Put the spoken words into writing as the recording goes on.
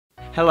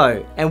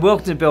Hello and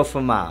welcome to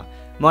Balfour Meagher.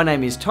 My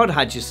name is Todd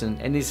Hutchison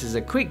and this is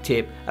a quick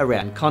tip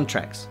around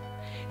contracts.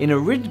 In a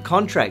written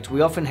contract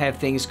we often have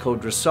things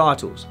called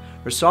recitals.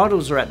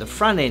 Recitals are at the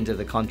front end of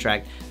the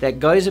contract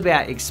that goes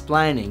about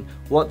explaining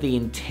what the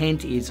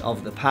intent is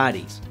of the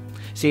parties.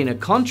 See, in a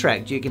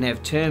contract you can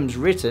have terms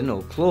written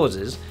or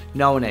clauses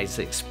known as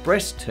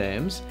express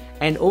terms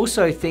and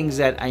also things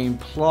that are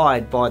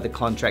implied by the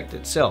contract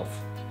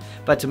itself.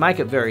 But to make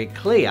it very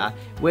clear,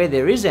 where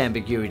there is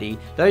ambiguity,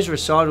 those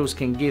recitals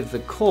can give the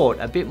court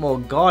a bit more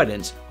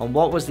guidance on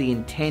what was the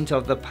intent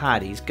of the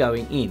parties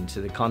going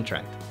into the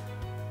contract.